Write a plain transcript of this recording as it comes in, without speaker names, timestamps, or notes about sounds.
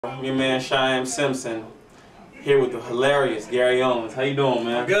Your man Cheyenne Simpson here with the hilarious Gary Owens. How you doing,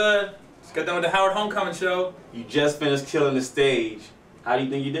 man? I'm good. Just got done with the Howard Homecoming show. You just finished killing the stage. How do you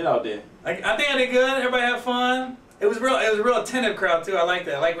think you did out there? I think I did good. Everybody had fun. It was a real attentive crowd too. I like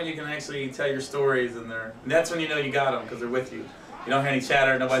that. I like when you can actually tell your stories and that's when you know you got them because they're with you. You don't hear any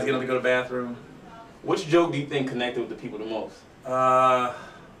chatter. Nobody's getting up to go to the bathroom. Which joke do you think connected with the people the most? Probably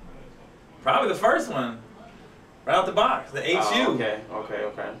the first one. Right out the box, the HU. Oh,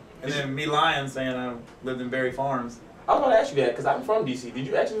 okay. And then me lying, saying I lived in Berry Farms. I was going to ask you that because I'm from D.C. Did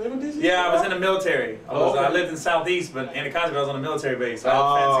you actually live in D.C.? Yeah, I was in the military. Okay. I lived in Southeast, but in the country I was on a military base. So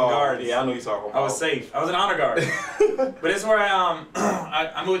I had fencing guards. Yeah, I know you're talking about. I was safe. I was an honor guard. But this is where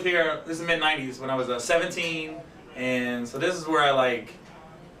I moved here. This is mid-90s when I was 17, and so this is where I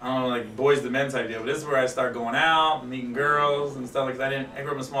don't know, like boys to men type deal. But this is where I start going out, meeting girls and stuff like that. I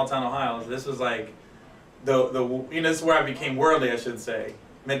grew up in small town Ohio. So this was like this is where I became worldly, I should say.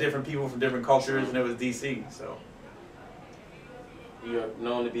 Met different people from different cultures, and it was D.C. So you're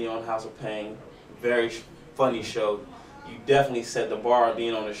known to be on House of Pain. Very funny show. You definitely set the bar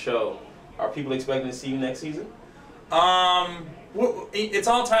being on the show. Are people expecting to see you next season? It's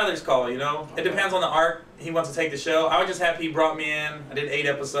all Tyler's call, you know. It depends on the arc he wants to take the show. I was just happy he brought me in. I did 8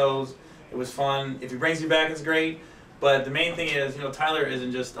 episodes. It was fun. If he brings me back, it's great. But the main thing is, you know, Tyler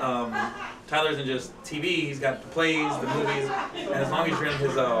isn't just TV. He's got the plays, the movies, and as long as you're in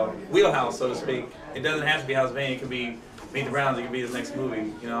his wheelhouse, so to speak, it doesn't have to be House of Pain. It could be Meet the Browns. It could be his next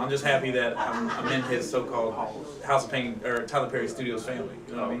movie. You know, I'm just happy that I'm in his so-called House of Pain or Tyler Perry Studios family.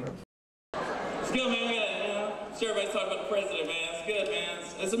 You know what I mean? It's good, man. Sure, everybody's talking about the president, man. It's good, man.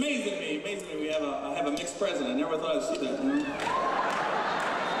 It's amazing to me. We have a mixed president. I never thought I'd see that. You know?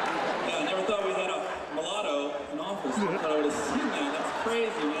 Yeah, I never thought we had a mulatto in office. I thought I would have seen that. That's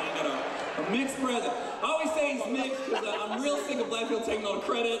crazy, man. Got a mixed president. I always say he's mixed because I'm real sick of black people taking all the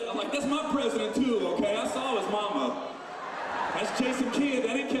credit. I'm like, that's my president too, okay? I saw his mama. That's Jason Kidd.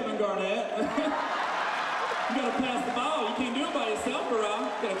 That ain't Kevin Garnett. You gotta pass the ball. You can't do it by yourself, bro. You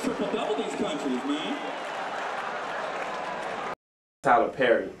gotta triple-double these countries, man. Tyler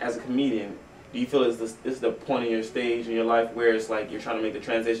Perry, as a comedian, do you feel this is the point in your stage in your life where it's like you're trying to make the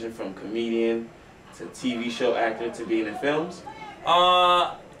transition from comedian to TV show actor to being in films?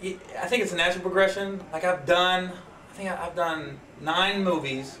 I think it's a natural progression. Like I've done 9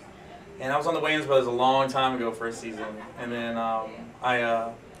 movies, and I was on the Owens Brothers a long time ago for a season, and then now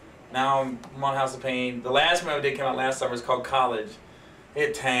I'm on House of Pain. The last movie I did came out last summer. It's called College.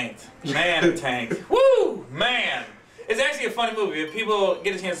 It tanked. Man, it tanked. Woo, man. It's actually a funny movie. If people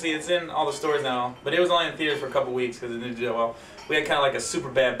get a chance to see it, it's in all the stores now. But it was only in theaters for a couple weeks because it didn't do well. We had kind of like a super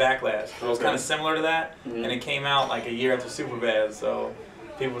bad backlash. It was kind of similar to that, and it came out like a year after Superbad. So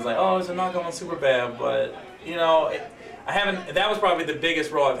people was like, "Oh, it's a knockoff on Superbad," but you know, that was probably the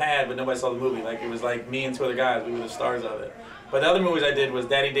biggest role I've had, but nobody saw the movie. Like it was like me and 2 other guys. We were the stars of it. But the other movies I did was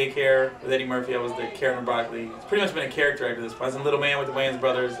Daddy Daycare with Eddie Murphy. I was the Karen and Broccoli. It's pretty much been a character actor this point. I was in Little Man with the Wayans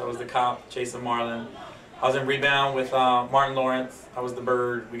Brothers. I was the cop chasing Marlon. I was in Rebound with Martin Lawrence. I was the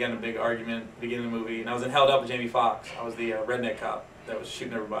bird. We got in a big argument at the beginning of the movie. And I was in Held Up with Jamie Foxx. I was the redneck cop that was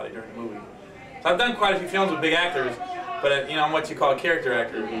shooting everybody during the movie. So I've done quite a few films with big actors, but you know, I'm what you call a character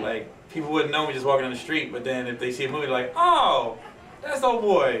actor. Like people wouldn't know me just walking down the street, but then if they see a movie, they're like, "Oh, that's old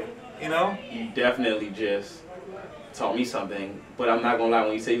boy," you know? You definitely just taught me something, but I'm not gonna lie.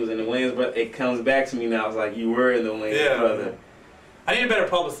 When you say you was in the Wayans Brothers, it comes back to me now. It's like you were in the Wayans Brothers. I need a better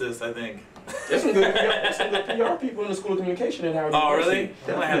publicist, I think. There's some good PR people in the School of Communication at Howard University.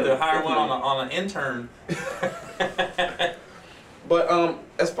 Oh, really? I might have to hire one on an intern. But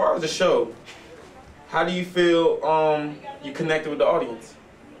as far as the show, how do you feel you connected with the audience?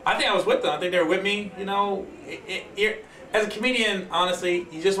 I think I was with them. I think they were with me. You know, as a comedian, honestly,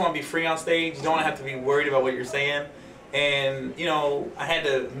 you just want to be free on stage. You don't want to have to be worried about what you're saying. And, you know, I had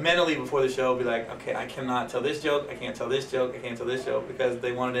to mentally before the show be like, okay, I cannot tell this joke, I can't tell this joke, I can't tell this joke, because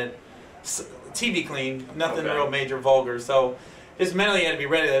they wanted it TV clean, nothing real major vulgar. So just mentally had to be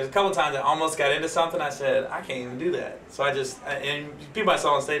ready. There's a couple times I almost got into something. I said, I can't even do that. So and people I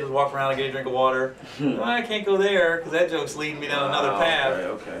saw on stage just walk around and get a drink of water. Well, I can't go there because that joke's leading me down another path.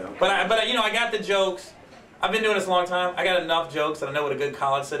 Okay. But you know, I got the jokes. I've been doing this a long time. I got enough jokes that I know what a good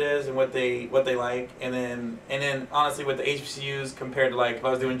college set is and what they like, and then honestly with the HBCUs compared to like if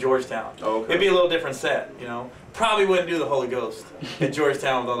I was doing Georgetown, it'd be a little different set, you know. Probably wouldn't do the Holy Ghost at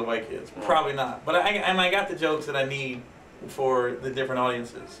Georgetown with all the white kids. Probably not. But I got the jokes that I need for the different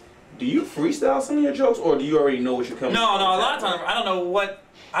audiences. Do you freestyle some of your jokes, or do you already know what you're coming? No, no. A lot of times I don't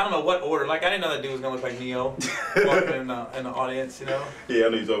know what order. Like I didn't know that dude was gonna look like Neo walking in the audience. You know. Yeah, I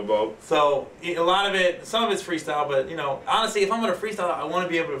know you're talking about. So a lot of it, some of it's freestyle, but you know, honestly, if I'm gonna freestyle, I want to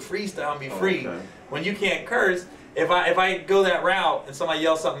be able to freestyle and be free. Okay. When you can't curse, if I go that route and somebody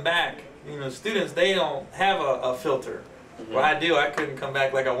yells something back, you know, students they don't have a filter. Mm-hmm. What I do, I couldn't come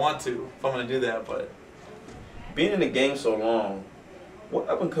back like I want to if I'm gonna do that, but. Being in the game so long, what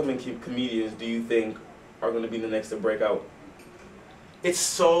up-and-coming comedians do you think are going to be the next to break out? It's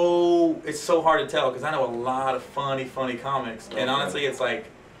so hard to tell because I know a lot of funny comics, and honestly, it's like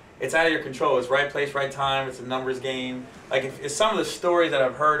it's out of your control. It's right place, right time. It's a numbers game. Like if some of the stories that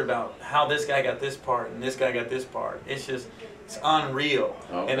I've heard about how this guy got this part and this guy got this part, it's unreal.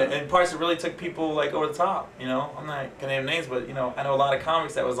 Okay. And parts that really took people like over the top. You know, I'm not gonna name names, but you know, I know a lot of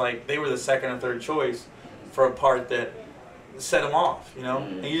comics that was like they were the second or third choice for a part that set him off, you know?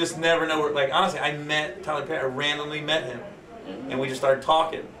 And you just never know where, like, honestly, I met Tyler Perry, I randomly met him, and we just started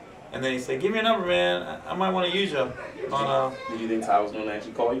talking. And then he said, give me a number, man, I might want to use you on Did you think Tyler was going to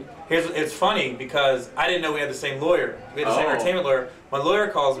actually call you? It's funny, because I didn't know we had the same lawyer. We had the same entertainment lawyer. My lawyer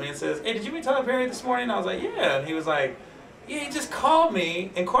calls me and says, hey, did you meet Tyler Perry this morning? I was like, yeah. And he was like, yeah, he just called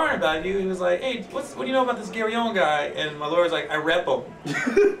me inquiring about you. He was like, hey, what do you know about this Gary Owen guy? And my lawyer's like, I rep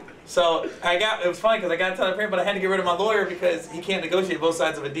him. So it was funny because I got Tyler Perry, but I had to get rid of my lawyer because he can't negotiate both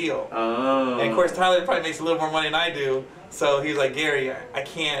sides of a deal. Oh. And of course, Tyler probably makes a little more money than I do. So he was like, Gary, I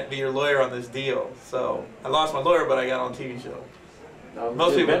can't be your lawyer on this deal. So I lost my lawyer, but I got on a TV show.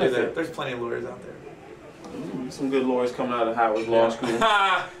 Most people do that. There's plenty of lawyers out there. Some good lawyers coming out of Howard's Law School.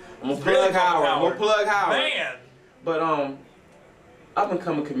 I'm going to plug Howard. I'm going to plug Howard. Man! But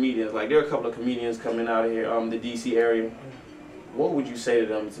up-and-coming comedians, like there are a couple of comedians coming out of here, the DC area. What would you say to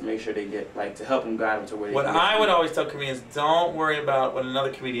them to make sure they get, like, to help them guide them to where they What get I would always tell comedians, don't worry about what another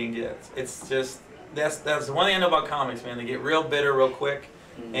comedian gets. It's just, that's the one thing I know about comics, man. They get real bitter real quick.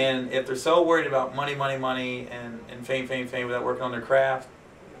 Mm-hmm. And if they're so worried about money, and fame without working on their craft,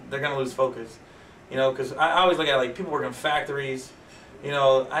 they're going to lose focus. You know, because I always look at, like, people working in factories. You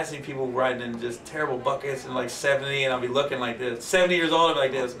know, I see people riding in just terrible buckets and like 70, and I'll be looking like this. 70 years old, I'll be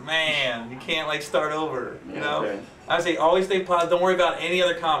like this. Man, you can't like start over, you know? Okay. I say always stay positive. Don't worry about any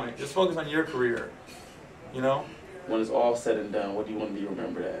other comic. Just focus on your career, you know? When it's all said and done, what do you want to be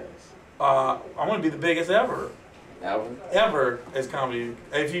remembered as? I want to be the biggest ever. Ever? Ever as comedy.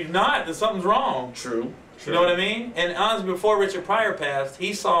 If you're not, then something's wrong. True. You know what I mean? And honestly, before Richard Pryor passed,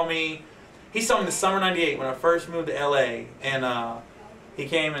 he saw me in the summer '98 when I first moved to LA, and he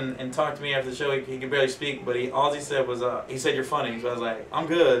came and talked to me after the show. He could barely speak, but all he said was, he said, you're funny. So I was like, I'm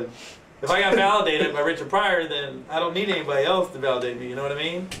good. If I got validated by Richard Pryor, then I don't need anybody else to validate me, you know what I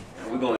mean? We're going